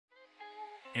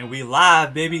And we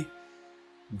live, baby!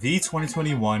 The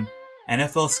 2021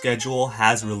 NFL schedule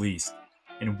has released,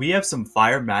 and we have some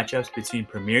fire matchups between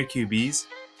premier QBs,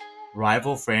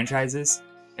 rival franchises,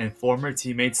 and former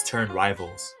teammates turned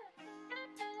rivals.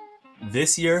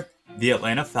 This year, the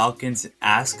Atlanta Falcons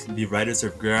asked the writers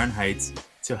of Gridiron Heights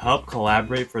to help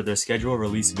collaborate for their schedule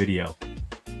release video.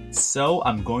 So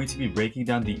I'm going to be breaking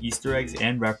down the Easter eggs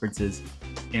and references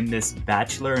in this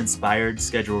Bachelor-inspired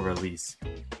schedule release.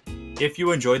 If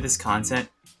you enjoyed this content,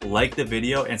 like the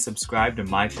video and subscribe to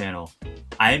my channel.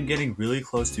 I am getting really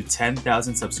close to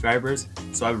 10,000 subscribers,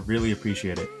 so I would really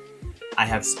appreciate it. I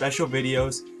have special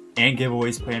videos and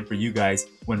giveaways planned for you guys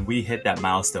when we hit that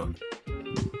milestone.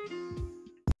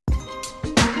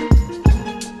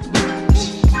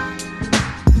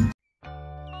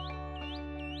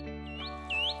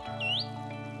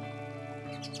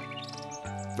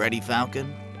 Ready,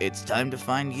 Falcon? It's time to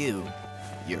find you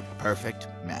your perfect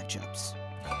matchups.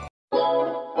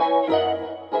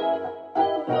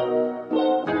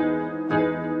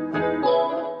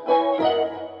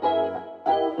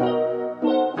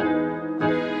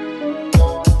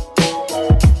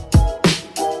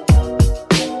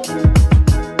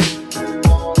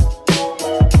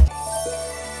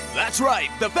 That's right,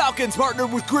 the Falcons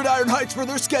partnered with Gridiron Heights for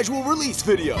their schedule release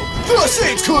video. The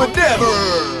Saints could never!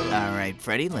 All right,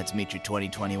 Freddie, let's meet your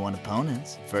 2021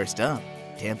 opponents. First up,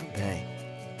 Tampa Bay.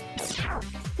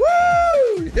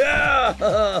 Woo! Yeah!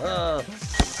 How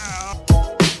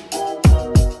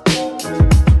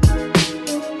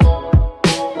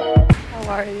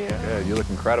are you? Good, you look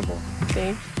incredible.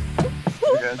 Thanks.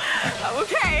 You good?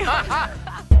 Okay.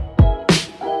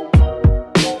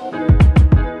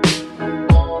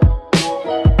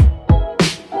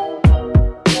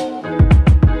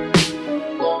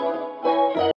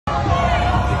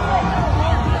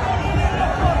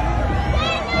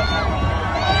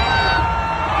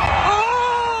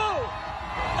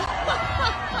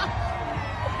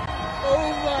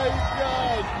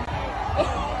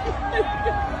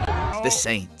 The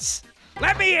Saints.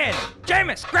 Let me in!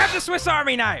 Jameis, grab the Swiss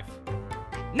Army knife!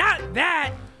 Not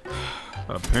that!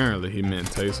 Apparently he meant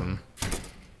Taysom.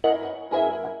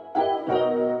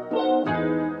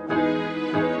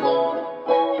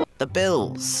 The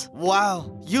Bills.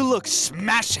 Wow, you look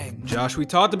smashing. Josh, we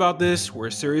talked about this. We're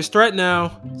a serious threat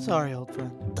now. Sorry, old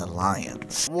friend. The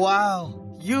Lions.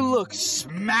 Wow, you look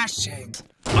smashing.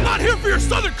 I'm not here for your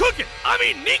southern cooking! I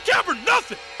mean kneecap or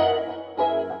nothing!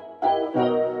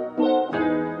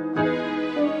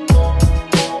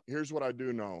 Here's what I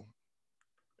do know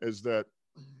is that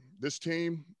this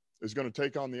team is going to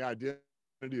take on the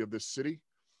identity of this city,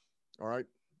 all right?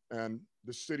 And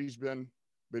this city's been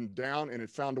down, and it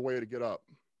found a way to get up,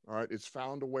 all right? It's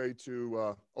found a way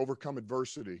to overcome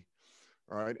adversity,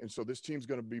 all right? And so this team's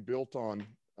going to be built on,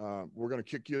 we're going to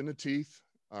kick you in the teeth,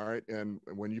 all right? And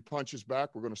when you punch us back,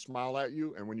 we're going to smile at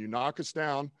you. And when you knock us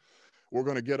down, we're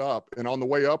going to get up. And on the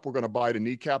way up, we're going to bite a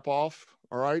kneecap off,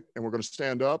 all right? And we're going to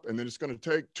stand up, and then it's going to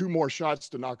take 2 more shots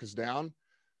to knock us down,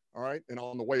 all right? And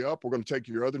on the way up, we're going to take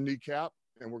your other kneecap,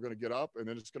 and we're going to get up, and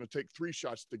then it's going to take 3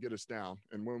 shots to get us down.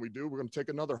 And when we do, we're going to take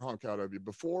another hunk out of you.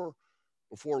 Before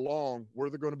long, we're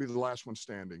going to be the last one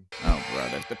standing. Oh,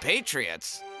 brother. The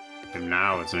Patriots. And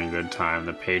now it's a good time.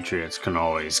 The Patriots can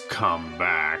always come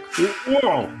back.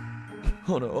 Whoa!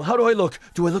 Oh no, how do I look?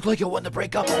 Do I look like I won the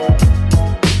breakup?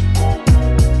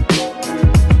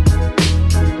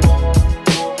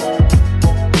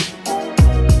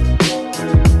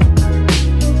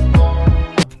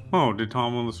 Oh, did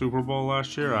Tom win the Super Bowl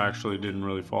last year? I actually didn't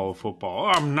really follow football.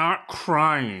 I'm not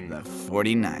crying. The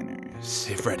 49ers.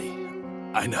 Hey, Freddie,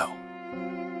 I know.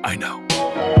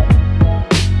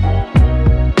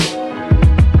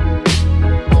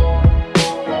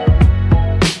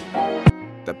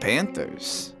 The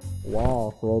Panthers.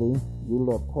 Wow, Freddie, you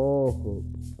look perfect.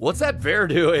 What's that bear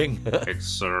doing? It's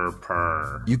Sir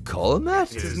Purr. You call him that?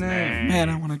 His name. Man,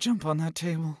 I want to jump on that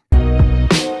table.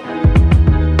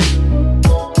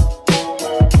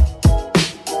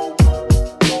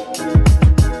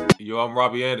 Yo, I'm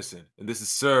Robbie Anderson, and this is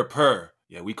Sir Purr.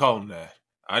 Yeah, we call him that.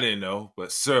 I didn't know,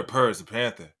 but Sir Purr is a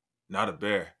panther, not a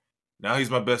bear. Now he's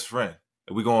my best friend,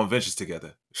 and we go on ventures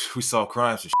together. We solve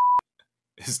crimes and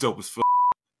shit. It's dope as f***,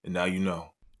 and now you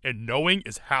know. And knowing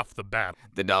is half the battle.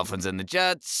 The Dolphins and the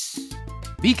Jets.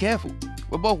 Be careful.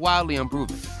 We're both wildly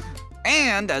unproven.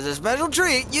 And as a special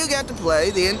treat, you get to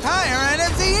play the entire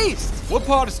NFC East. What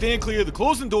part of stand clear of the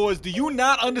closing doors do you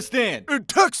not understand? In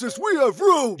Texas, we have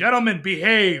room. Gentlemen,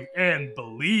 behave and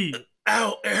believe.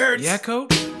 Ow, it hurts. Yeah,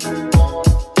 coach?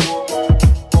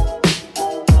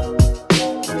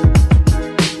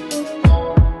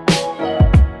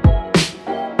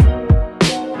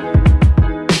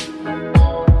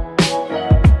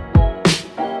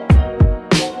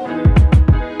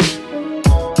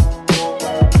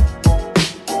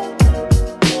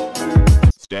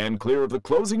 clear of the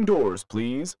closing doors,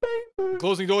 please.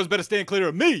 Closing doors better stand clear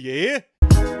of me, yeah?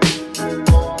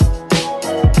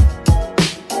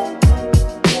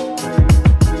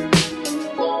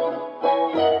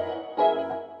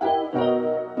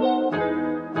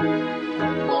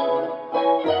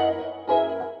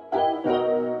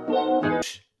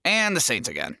 And the Saints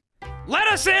again. Let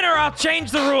us in or I'll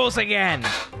change the rules again.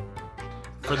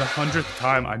 For the 100th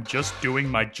time, I'm just doing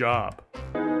my job.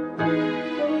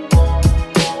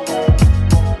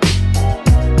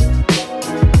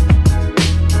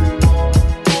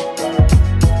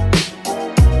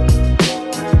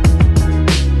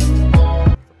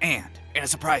 And in a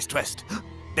surprise twist,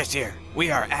 this year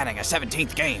we are adding a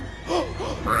 17th game.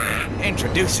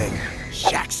 Introducing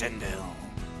Jacksonville.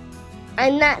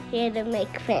 I'm not here to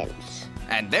make friends.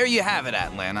 And there you have it,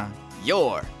 Atlanta.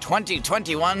 Your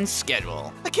 2021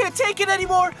 schedule. I can't take it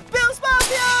anymore! Bills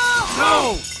Mafia!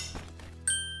 No!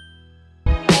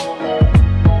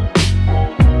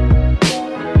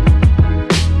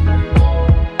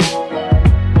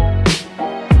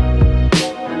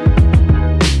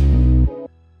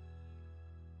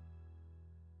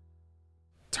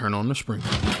 Turn on the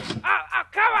sprinkler. Oh,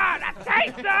 come on! I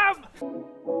taste them!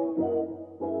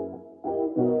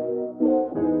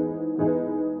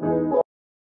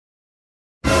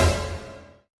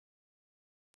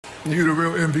 You the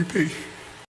real MVP.